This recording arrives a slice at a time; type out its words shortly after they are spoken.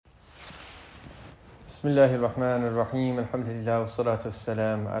Bismillahirrahmanirrahim. Alhamdulillah wa salatu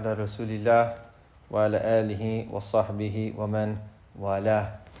wassalam ala Rasulillah wa ala alihi wa sahbihi wa man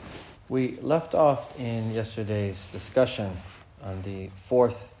walah. We left off in yesterday's discussion on the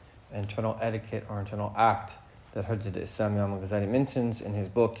fourth internal etiquette or internal act that Hujjat al-Islam Imam al-Ghazali mentions in his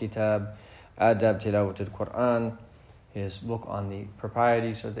book Kitab Adab Tilawat al-Quran, his book on the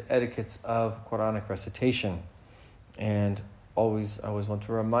proprieties or the etiquettes of Quranic recitation. And I always want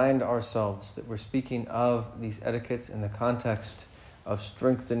to remind ourselves that we're speaking of these etiquettes in the context of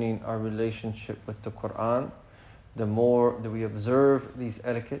strengthening our relationship with the Quran. The more that we observe these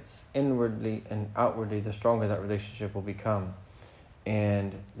etiquettes inwardly and outwardly, the stronger that relationship will become,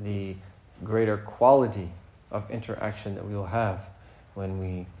 and the greater quality of interaction that we will have when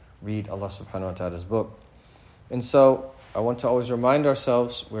we read Allah subhanahu wa ta'ala's book. And so I want to always remind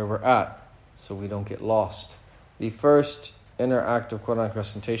ourselves where we're at so we don't get lost. The first inner act of Quranic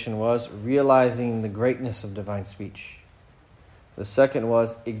recitation was realizing the greatness of divine speech. The second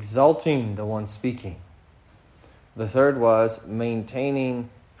was exalting the one speaking. The third was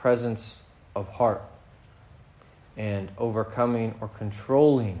maintaining presence of heart and overcoming or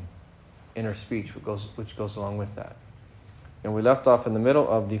controlling inner speech, which goes along with that. And we left off in the middle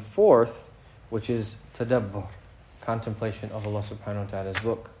of the fourth, which is tadabbur, contemplation of Allah subhanahu wa ta'ala's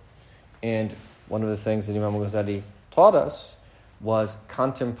book. And one of the things that Imam al-Ghazali taught us was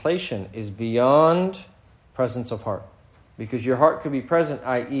contemplation is beyond presence of heart. Because your heart could be present,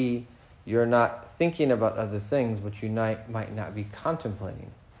 i.e., you're not thinking about other things, but you might not be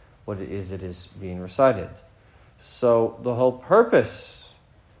contemplating what it is that is being recited. So the whole purpose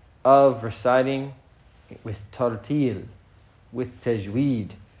of reciting with tartil, with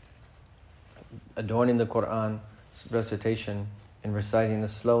tajweed, adorning the Quran, recitation, and reciting in a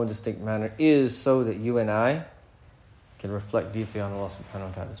slow and distinct manner is so that you and I can reflect deeply on Allah subhanahu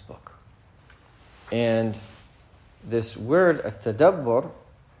wa ta'ala's book. And this word, at-tadabbur,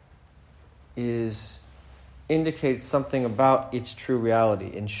 indicates something about its true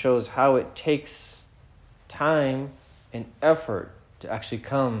reality and shows how it takes time and effort to actually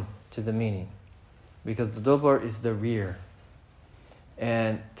come to the meaning. Because the tadabbur is the rear.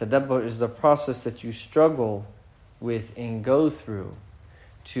 And tadabbur is the process that you struggle with and go through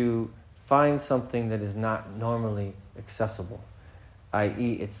to find something that is not normally accessible,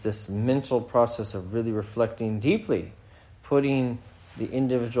 i.e. it's this mental process of really reflecting deeply, putting the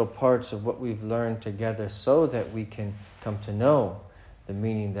individual parts of what we've learned together so that we can come to know the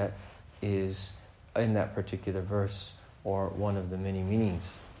meaning that is in that particular verse or one of the many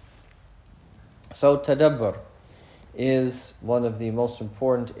meanings. So tadabbur is one of the most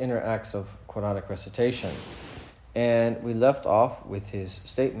important inner acts of Quranic recitation. And we left off with his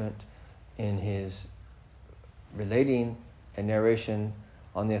statement in his relating a narration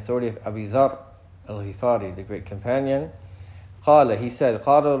on the authority of Abu Dharr al-Ghifari, the great companion. He said,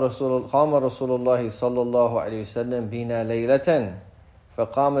 قام رسول الله صلى الله عليه وسلم بنا ليلة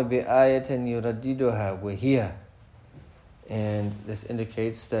فقام بآية يرددها وهي. And this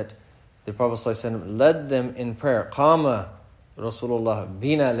indicates that the Prophet ﷺ led them in prayer. قام رسول الله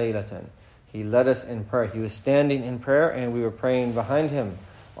بنا ليلة. He led us in prayer. He was standing in prayer and we were praying behind him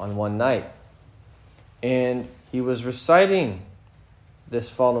on one night. And he was reciting this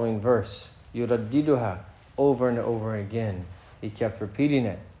following verse, يُرَدِّدُهَا, over and over again. He kept repeating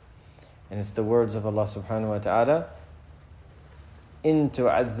it. And it's the words of Allah subhanahu wa ta'ala, إِن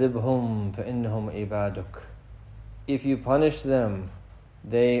تُعَذِّبْهُمْ فَإِنَّهُمْ عِبَادُكَ. If you punish them,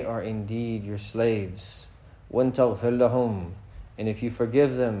 they are indeed your slaves. وَإِن تَغْفِرْ لَهُمْ. And if you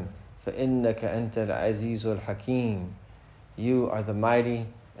forgive them, فَإِنَّكَ أَنْتَ الْعَزِيزُ الْحَكِيمُ. You are the mighty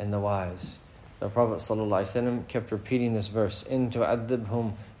and the wise. The Prophet ﷺ kept repeating this verse, إِن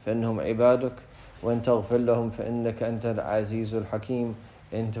تُعَذِّبْهُمْ فَإِنَّهُمْ عِبَادُكَ وَإِن تَغْفِرْ لَهُمْ فَإِنَّكَ أَنْتَ الْعَزِيزُ الْحَكِيمُ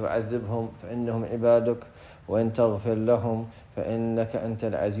إِن تُعَذِّبْهُمْ فَإِنَّهُمْ عِبَادُكَ وَإِن تَغْفِرْ لَهُمْ فَإِنَّكَ أَنْتَ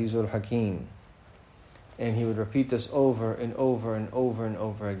الْعَزِيزُ الْحَكِيمُ. And he would repeat this over and over and over and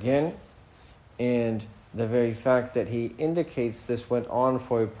over again. And the very fact that he indicates this went on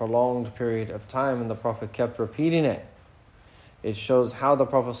for a prolonged period of time and the Prophet kept repeating it, it shows how the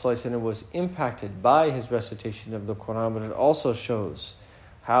Prophet ﷺ was impacted by his recitation of the Quran, but it also shows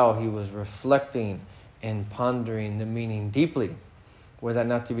how he was reflecting and pondering the meaning deeply. Were that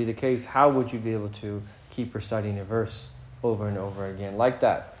not to be the case, how would you be able to keep reciting a verse over and over again like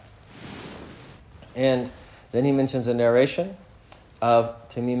that? And then he mentions a narration of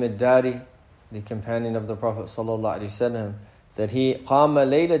Tamim al-Dari, the companion of the Prophet ﷺ, that he قَامَ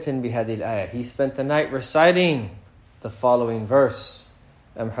لَيْلَةً بِهَذِهِ الْآيَةِ. He spent the night reciting the following verse.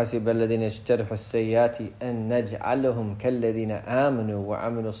 أَمْ حَسِبَ الَّذِينَ اجْتَرَحُوا السَّيِّئَاتِ أَن نَجْعَلَهُمْ كَالَّذِينَ آمَنُوا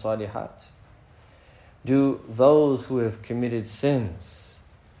وَعَمِلُوا الصَّالِحَاتِ. Do those who have committed sins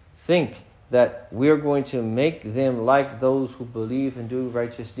think that we're going to make them like those who believe and do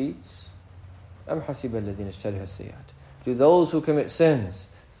righteous deeds? أَمْ حَسِبَ الَّذِينَ اجْتَرَحُوا السَّيِّئَاتِ. Do those who commit sins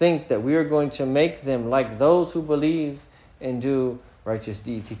think that we are going to make them like those who believe and do righteous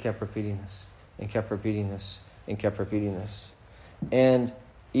deeds? He kept repeating this, and kept repeating this, and kept repeating this. And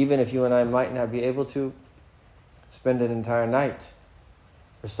even if you and I might not be able to spend an entire night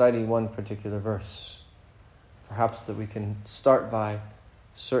reciting one particular verse, perhaps that we can start by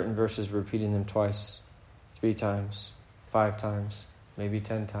certain verses, repeating them twice, 3 times, 5 times, maybe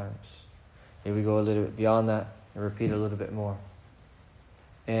 10 times. Maybe we go a little bit beyond that and repeat a little bit more.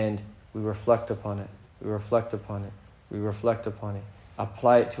 And we reflect upon it, we reflect upon it, we reflect upon it,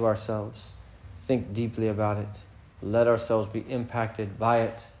 apply it to ourselves, think deeply about it, let ourselves be impacted by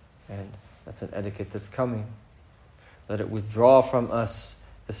it, and that's an etiquette that's coming. Let it withdraw from us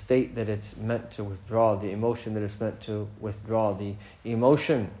the state that it's meant to withdraw, the emotion that it's meant to withdraw, the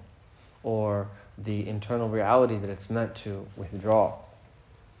emotion or the internal reality that it's meant to withdraw.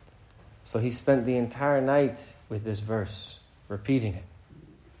 So he spent the entire night with this verse, repeating it.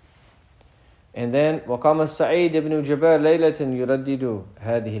 And then وَقَامَ السَّعِيدِ بْنُ جُبَيْرٍ لَيْلَةً يُرَدِّدُ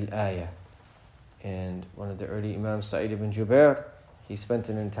هَذِهِ الْآيَةِ. And one of the early Imams, Sa'id ibn Jubair, he spent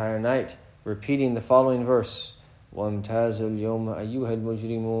an entire night repeating the following verse, وَامْتَازُوا الْيَوْمَ أَيُّهَا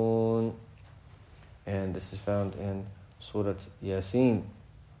الْمُجْرِمُونَ. And this is found in Surah Yasin,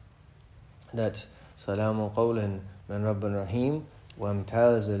 that سَلَامُ قَوْلًا مِنْ رَبٍّ رَحِيمٍ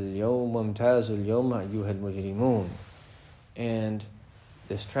وَامْتَازُوا الْيَوْمَ أَيُّهَا الْمُجْرِمُونَ. And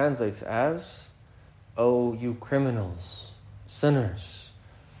this translates as, "O you criminals, sinners,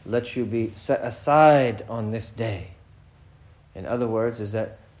 let you be set aside on this day." In other words, is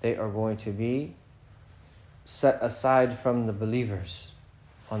that they are going to be set aside from the believers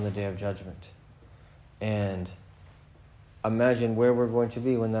on the Day of Judgment. And imagine where we're going to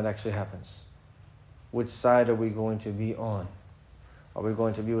be when that actually happens. Which side are we going to be on? Are we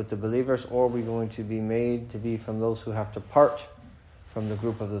going to be with the believers, or are we going to be made to be from those who have to part from the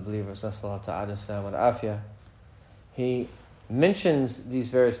group of the believers? He mentions these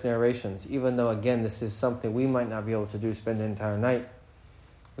various narrations, even though, again, this is something we might not be able to do, spend the entire night.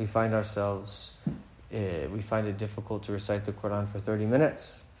 We find it difficult to recite the Quran for 30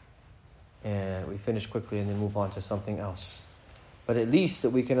 minutes, and we finish quickly and then move on to something else. But at least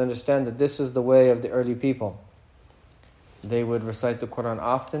that we can understand that this is the way of the early people. They would recite the Quran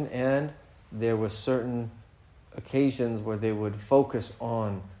often, and there were certain occasions where they would focus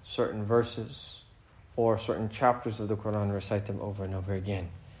on certain verses or certain chapters of the Quran and recite them over and over again.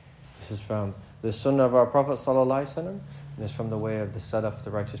 This is from the Sunnah of our Prophet ﷺ, and it's from the way of the Salaf,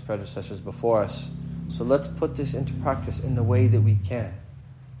 the righteous predecessors before us. So let's put this into practice in the way that we can.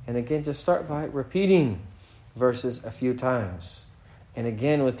 And again, to start by repeating verses a few times. And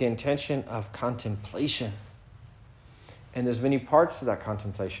again, with the intention of contemplation. And there's many parts to that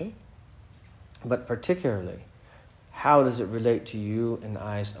contemplation, but particularly, how does it relate to you and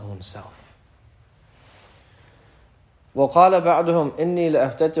I's own self? وَقَالَ بَعْضُهُمْ إِنِّي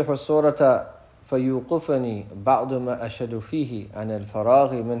لَأَفْتَتِحُ السُّورَةَ فَيُوقِفَنِي بَعْضُ مَا أَشْهَدُ فِيهِ عَنَ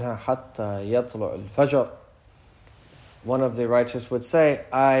الْفَرَاغِ مِنْهَا حَتَّى يَطْلُعُ الْفَجْرِ. One of the righteous would say,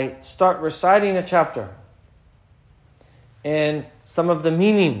 I start reciting a chapter, and some of the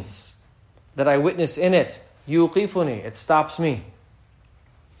meanings that I witness in it, يُوقِفُنِي, it stops me.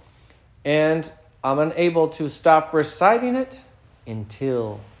 And I'm unable to stop reciting it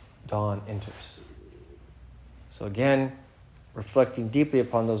until dawn enters. So again, reflecting deeply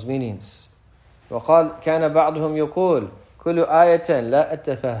upon those meanings. وقال كان بعضهم يقول كل آية لا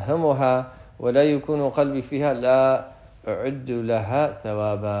أتفهمها ولا يكون قلبي فيها لا أعد لها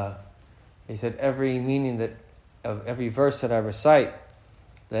ثوابا. He said, every meaning that of every verse that I recite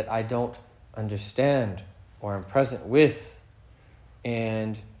that I don't understand or am present with,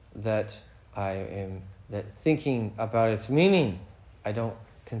 and that thinking about its meaning, I don't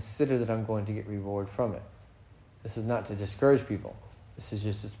consider that I'm going to get reward from it. This is not to discourage people. This is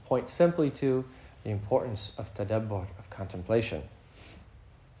just to point simply to the importance of tadabbur, of contemplation.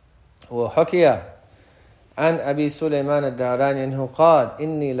 وحكي عن أبي سليمان الداراني أنه قال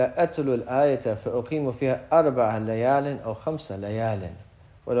إني لأتلو الآية فأقيم فيها 4 ليال أو 5 ليال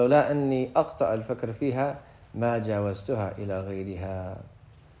ولولا أني أقطع الفكر فيها ما جاوزتها إلى غيرها.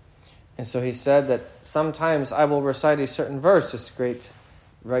 And so he said that sometimes I will recite a certain verse, this great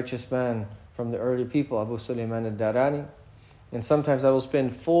righteous man from the early people, Abu Sulaiman al-Darani, and sometimes I will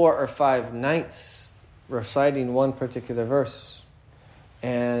spend 4 or 5 nights reciting one particular verse,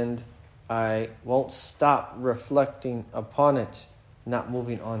 and I won't stop reflecting upon it, not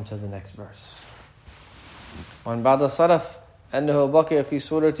moving on to the next verse. وعن بعض السلف أنه بقي في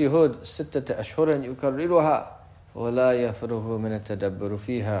سورة هود 6 أشهر يكررها ولا يفرغ من التدبر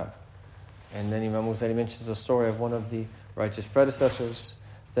فيها. And then Imam Ghazali mentions the story of one of the righteous predecessors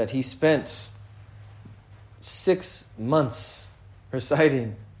that he spent 6 months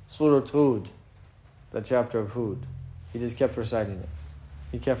reciting Surah Hud, the chapter of Hud. He just kept reciting it.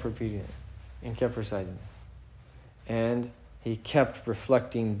 He kept repeating it and kept reciting it. And he kept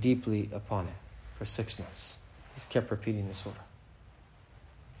reflecting deeply upon it for 6 months. He kept repeating the surah.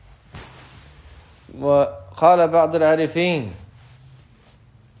 وقال بعض العارفين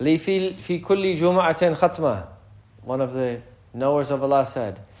لي في كل جمعة ختمة. One of the knowers of Allah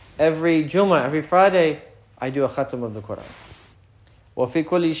said, every Jummah, every Friday, I do a khatam of the Quran. وفي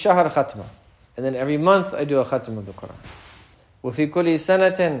كل شهر ختمة. And then every month I do a khatam of the Quran. وفي كل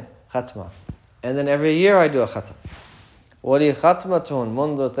سنة ختمة. And then every year I do a khatam. ولي ختمة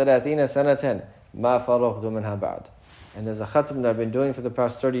منذ 30 سنة ما فرغت منها بعد. And there's a khatam that I've been doing for the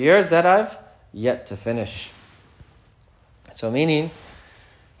past 30 years that I've yet to finish. So meaning,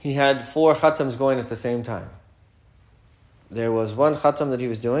 he had 4 khatams going at the same time. There was one khatam that he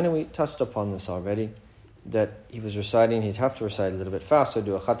was doing, and we touched upon this already, that he was reciting. He'd have to recite a little bit faster,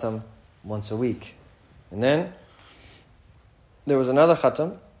 do a khatam once a week. And then there was another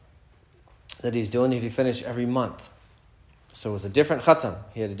khatam that he's doing that he finished every month. So it was a different khatam.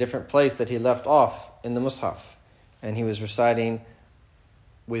 He had a different place that he left off in the mushaf. And he was reciting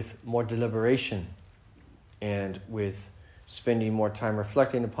with more deliberation and with spending more time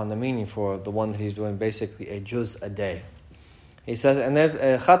reflecting upon the meaning for the one that he's doing basically a juz a day. He says, and there's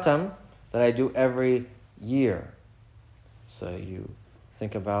a khatam that I do every year. So you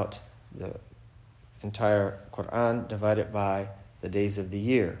think about the entire Quran divided by the days of the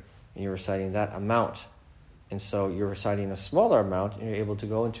year, and you're reciting that amount. And so you're reciting a smaller amount, and you're able to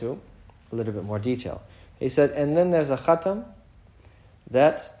go into a little bit more detail. He said, and then there's a khatam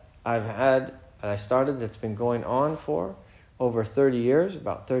that I started that's been going on for over 30 years,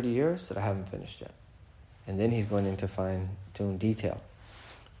 about 30 years, that I haven't finished yet. And then he's going into fine-tuned detail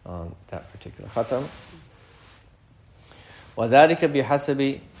on that particular khatam. وَذَلِكَ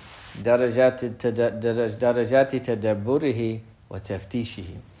بِحَسَبِ درجات تدبره وتفتيشه.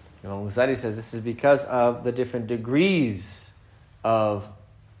 Imam Ghazali says this is because of the different degrees of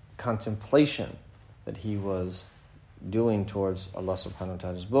contemplation that he was doing towards Allah subhanahu wa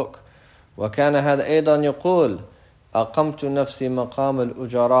ta'ala's book. وكان هذا أيضا يقول أقمت نفسي مقام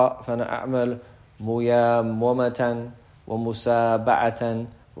الأجراء فأنا أعمل مياممة ومسابعة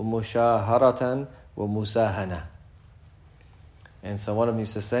ومشاهرة ومساهنة. And so one of them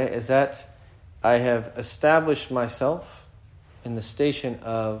used to say is that I have established myself in the station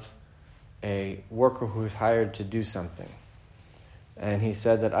of a worker who is hired to do something. And he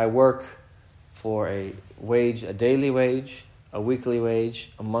said that I work for a wage, a daily wage, a weekly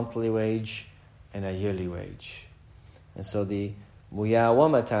wage, a monthly wage, and a yearly wage. And so the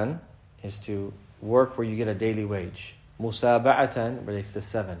muyawamatan is to work where you get a daily wage. Musaba'atan relates to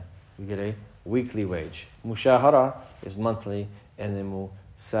 7. You get a weekly wage. Mushahara is monthly, and then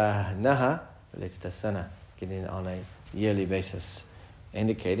musahnaha relates to sana, getting on a yearly basis,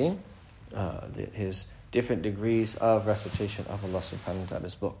 indicating his different degrees of recitation of Allah subhanahu wa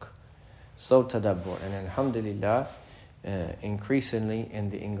ta'ala's book. So tadabbur. And alhamdulillah, increasingly in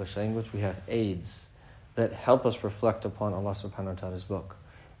the English language we have aids that help us reflect upon Allah subhanahu wa ta'ala's book.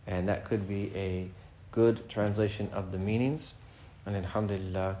 And that could be a good translation of the meanings. And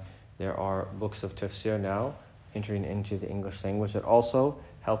alhamdulillah, there are books of tafsir now entering into the English language that also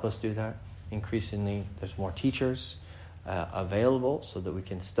help us do that. Increasingly, there's more teachers available so that we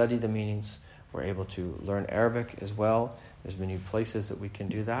can study the meanings. We're able to learn Arabic as well. There's many places that we can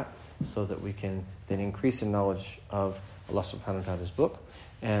do that so that we can then increase in knowledge of Allah subhanahu wa ta'ala's book.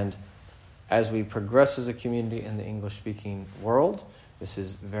 And as we progress as a community in the English-speaking world, this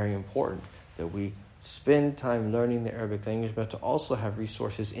is very important that we spend time learning the Arabic language, but to also have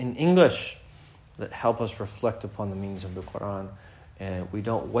resources in English that help us reflect upon the meanings of the Quran. And we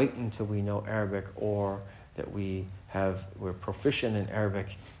don't wait until we know Arabic or that we're proficient in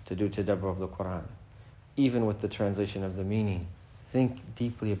Arabic to do tadabbur of the Quran. Even with the translation of the meaning, think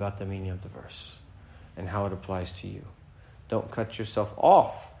deeply about the meaning of the verse and how it applies to you. Don't cut yourself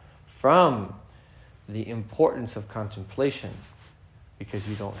off from the importance of contemplation because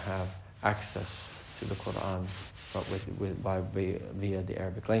you don't have access to the Quran via the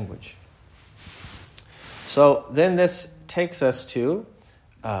Arabic language. So then this takes us to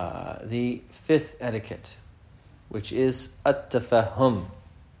the 5th etiquette, which is at-tafahum.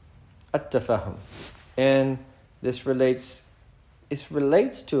 At-tafahum. And this relates to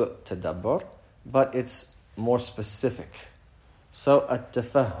tadabbur, but it's more specific. So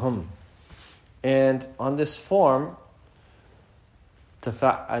at-tafahum. And on this form,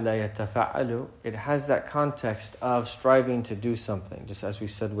 tafa'ala yatafa'alu, it has that context of striving to do something, just as we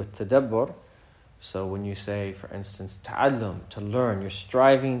said with tadabbur. So when you say, for instance, ta'allum, to learn, you're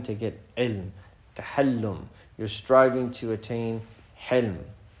striving to get ilm. Tahallum, you're striving to attain hilm,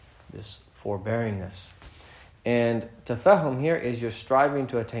 this forbearingness. And tafahum here is you're striving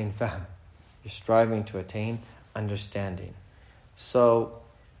to attain fahm. You're striving to attain understanding. So,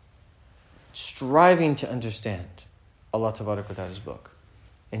 striving to understand Allah Tabarak wa Ta'ala's book.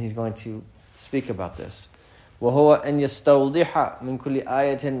 And He's going to speak about this. وَهُوَ أَنْ يَسْتَوْضِحَ مِنْ كُلِّ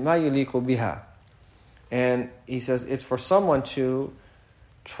آيَةٍ مَا يُلِيقُ بِهَا. And he says it's for someone to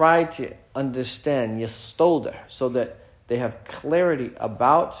try to understand, yastawdih, so that they have clarity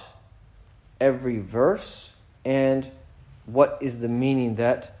about every verse and what is the meaning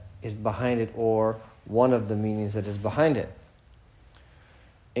that is behind it, or one of the meanings that is behind it.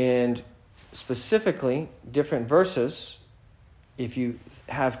 And specifically, different verses, if you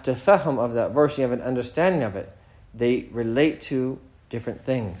have tafahum of that verse, you have an understanding of it, they relate to different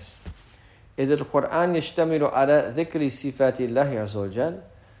things. إِذِ الْقُرْآنِ يَشْتَمِلُ عَلَى ذِكْرِ صِفَاتِ اللَّهِ عَزَّ وَجَلَّ.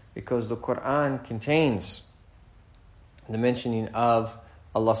 Because the Qur'an contains the mentioning of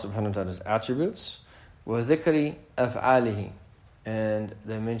Allah subhanahu wa ta'ala's attributes, وَذِكْرِ أَفْعَالِهِ, and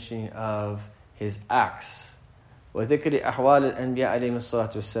the mentioning of His acts, وَذِكْرِ أَحْوَالِ الْأَنْبِيَاءِ عَلَيْهِمُ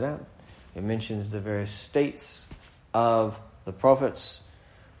الصَّلَاةُ وَالسَّلَامُ. It mentions the various states of the prophets,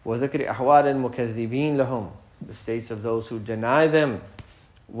 وَذِكْرِ أَحْوَالِ الْمُكَذِّبِينَ لَهُمْ, the states of those who deny them,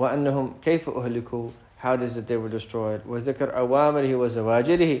 وَأَنَّهُمْ كَيْفَ أُهْلِكُوا, how it is that they were destroyed, وَذِكْرِ أَوَامِرِهِ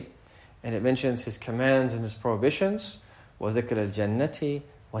وَزَوَاجِرِهِ, and it mentions His commands and His prohibitions, وَذِكْرِ الْجَنَّةِ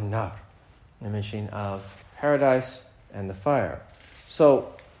وَالنَّارِ, the mentioning of paradise and the fire.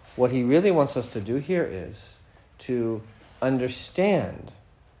 So, what he really wants us to do here is to understand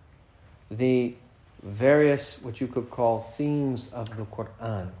the various, what you could call, themes of the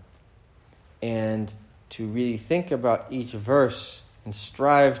Qur'an, and to really think about each verse and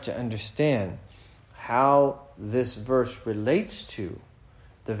strive to understand how this verse relates to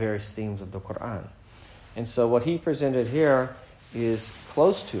the various themes of the Qur'an. And so what he presented here is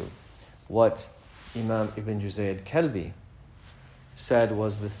close to what Imam Ibn Juzay al-Kalbi said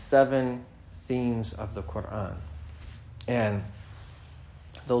was the 7 themes of the Qur'an. And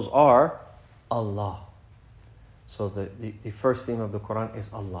those are Allah. So the first theme of the Qur'an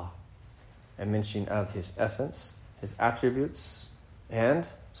is Allah. A mention of His essence, His attributes, and,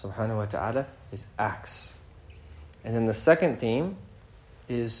 subhanahu wa ta'ala, His acts. And then the second theme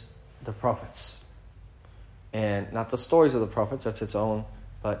is the prophets. And not the stories of the prophets, that's its own,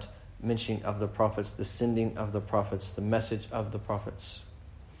 but mentioning of the prophets, the sending of the prophets, the message of the prophets.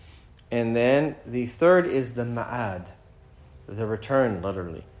 And then the third is the ma'ad, the return,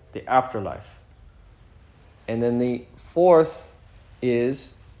 literally, the afterlife. And then the fourth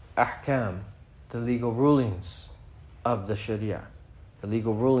is ahkam, the legal rulings of the sharia, the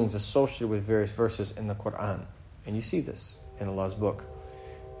legal rulings associated with various verses in the Qur'an. And you see this in Allah's book.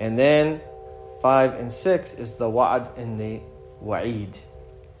 And then 5 and 6 is the wa'ad and the wa'id,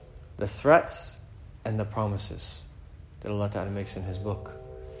 the threats and the promises that Allah Ta'ala makes in His book.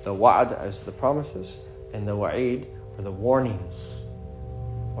 The wa'ad is the promises, and the wa'id are the warnings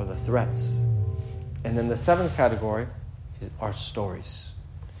or the threats. And then the 7th category are stories.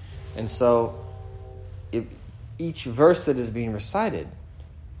 And so each verse that is being recited,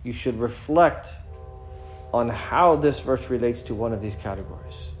 you should reflect on how this verse relates to one of these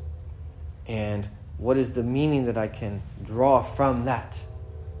categories. And what is the meaning that I can draw from that?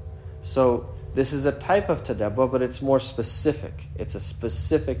 So this is a type of tadabbur, but it's more specific. It's a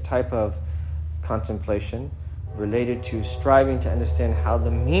specific type of contemplation related to striving to understand how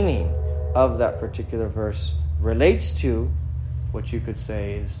the meaning of that particular verse relates to what you could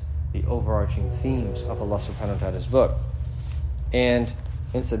say is the overarching themes of Allah subhanahu wa ta'ala's book. And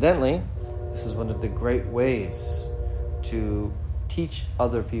incidentally, this is one of the great ways to teach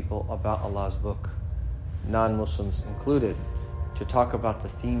other people about Allah's book, non-Muslims included, to talk about the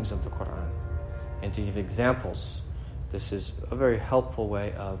themes of the Qur'an and to give examples. This is a very helpful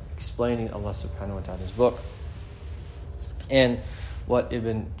way of explaining Allah subhanahu wa ta'ala's book. And what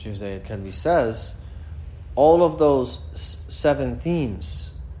Ibn Juzay al-Kalbi says, all of those 7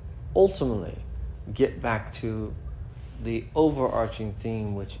 themes ultimately get back to the overarching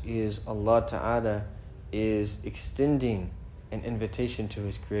theme, which is Allah Ta'ala is extending an invitation to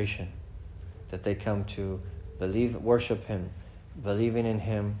His creation, that they come to believe, worship Him, believing in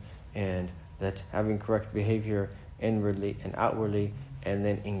Him, and that having correct behavior inwardly and outwardly, and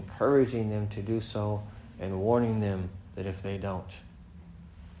then encouraging them to do so, and warning them that if they don't.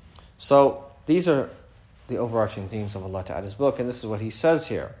 So these are the overarching themes of Allah Ta'ala's book, and this is what He says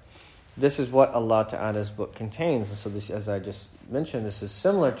here. This is what Allah Ta'ala's book contains. And so this, as I just mentioned, this is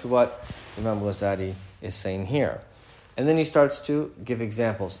similar to what Imam Ghazali is saying here. And then he starts to give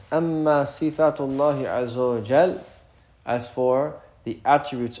examples. أَمَّا صِفَاتُ اللَّهِ عَزَّ وَجَلَّ. As for the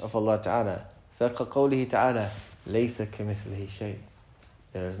attributes of Allah Ta'ala, فَقَوْلِهِ تَعَالَى لَيْسَ كَمِثْلِهِ شَيْءٍ.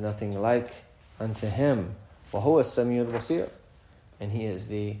 There is nothing like unto Him. وَهُوَ السَّمِيعُ الْبَصِيرُ. And He is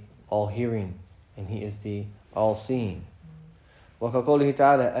the all-hearing, and He is the all-seeing. وكقوله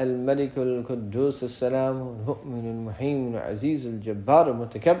تعالى الملك القدوس السلام المؤمن المهيمن العزيز الجبار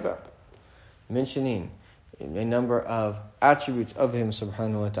المتكبر, mentioning a number of attributes of Him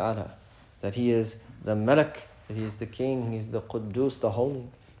subhanahu wa ta'ala, that He is the Malik, that He is the King, He is the Quddus, the Holy,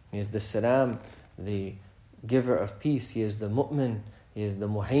 He is the Salam, the giver of peace, He is the Mu'min, He is the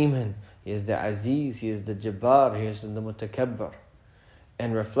Muhaymin, He is the Aziz, He is the Jabbar, He is the Mutakabbir,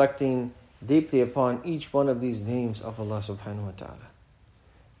 and reflecting deeply upon each one of these names of Allah subhanahu wa ta'ala.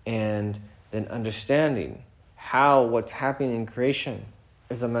 And then understanding how what's happening in creation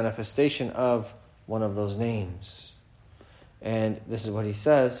is a manifestation of one of those names. And this is what he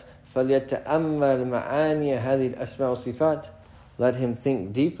says, فَلْيَتَأَمَّلْ مَعَانِيَ هَذِهِ الْأَسْمَاءِ وَالصِّفَاتِ. Let him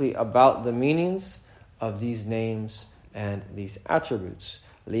think deeply about the meanings of these names and these attributes.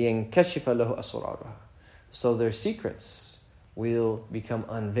 لِيَنْكَشِفَ لَهُ أَسْرَارُهَا. So their secrets will become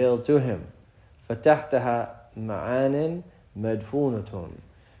unveiled to him. فَتَحْتَهَا مَعَانٍ مَدْفُونَةٌ.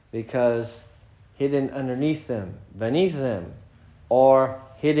 Because hidden underneath them, beneath them, are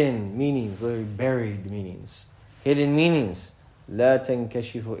hidden meanings, literally buried meanings. Hidden meanings, لَا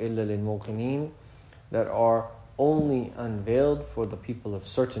تَنْكَشِفُ إِلَّا لِلْمُوقِنِينَ, that are only unveiled for the people of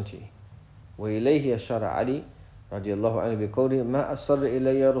certainty. وَإِلَيْهِ أَشَارَ عَلِي رضي الله عنه بقوله مَا أَسَرَّ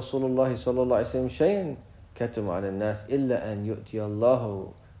إِلَيَّ رسول الله صلى الله عليه وسلم شيئا كتم على الناس إلا أن يؤتي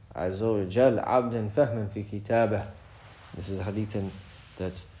الله عز وجل عبدا فهما في كتابه. This is a hadith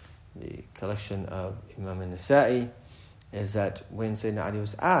that the collection of Imam al-Nasa'i, is that when Sayyidina Ali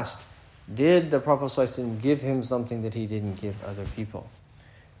was asked, did the Prophet ﷺ give him something that he didn't give other people?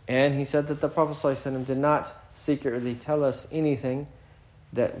 And he said that the Prophet ﷺ did not secretly tell us anything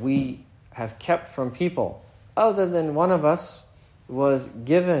that we have kept from people, other than one of us was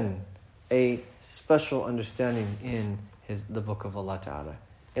given a special understanding in the book of Allah Ta'ala.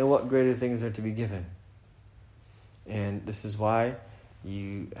 And what greater things are to be given? And this is why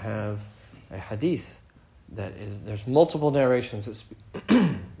you have a hadith that there's multiple narrations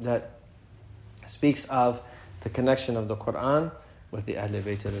that speaks of the connection of the Quran with the Ahl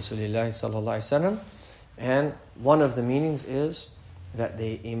Bayt of Rasulullah sallallahu alaihi wasallam. And one of the meanings is that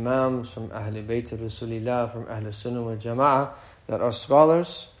the Imams from Ahl Bayt of Rasulullah, from Ahl Sunnah wal Jama'ah, that are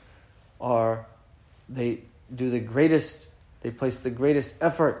scholars, they place the greatest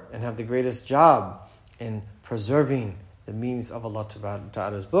effort and have the greatest job in preserving the meanings of Allah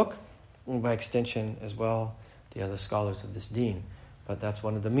Ta'ala's book, and by extension as well the other scholars of this deen. But that's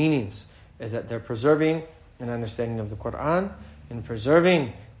one of the meanings, is that they're preserving an understanding of the Quran and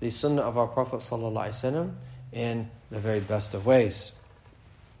preserving the Sunnah of our Prophet sallallahu alaihi wasallam in the very best of ways.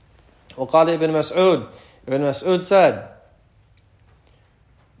 وقال Ibn Mas'ud said,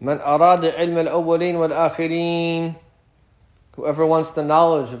 من أراد علم الأولين والآخرين, whoever wants the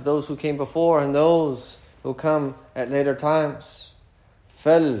knowledge of those who came before and those who come at later times,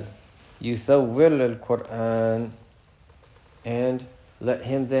 فَلْيُثَوِّرْ الْقُرْآنِ, and let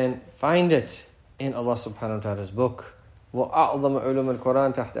him then find it in Allah subhanahu wa ta'ala's book. وَأَعْظَمَ عُلُومِ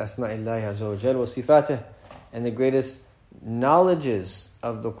الْقُرْآنِ تَحْتَ أَسْمَاءِ اللَّهِ عَزَّ وَجَلَّ وَصِفَاتِهِ. And the greatest knowledges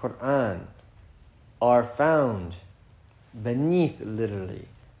of the Quran are found beneath, literally,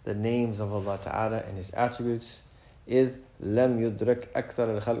 the names of Allah Ta'ala and His attributes. إِذْ لَمْ يُدْرَكْ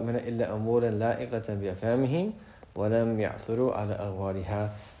أَكْثَرَ الْخَلْقِ مِنَ إِلَّا أَمُورًا لَائِقَةً بِأَفْهَامِهِمْ وَلَمْ يَعْثُرُوا عَلَى أَغْوَارِهَا.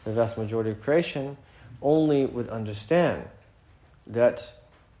 The vast majority of creation only would understand that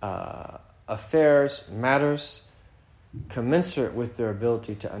affairs, matters, commensurate with their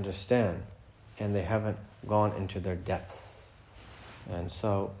ability to understand, and they haven't gone into their depths. And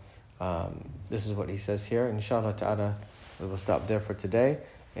so this is what he says here. Inshallah ta'ala, we will stop there for today,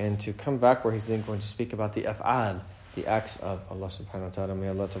 and to come back where he's then going to speak about the af'al, the acts of Allah subhanahu wa ta'ala. May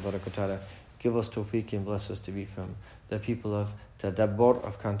Allah tabarak wa ta'ala give us tawfiq and bless us to be from the people of tadabbur,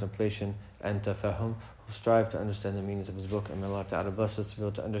 of contemplation, and tafahum, who strive to understand the meanings of His book. And may Allah ta'ala bless us to be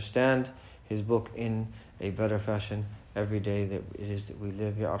able to understand His book in a better fashion every day that it is that we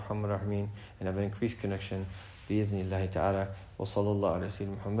live, Ya Arhamar Rahimeen, and have an increased connection, bi-idhnillahi ta'ala. Wa sallallahu ala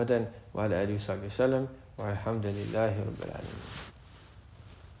sayyidina Muhammadan wa ala alihi wa sahbihi wa sallam, wa alhamdulillahi rabbil alamin.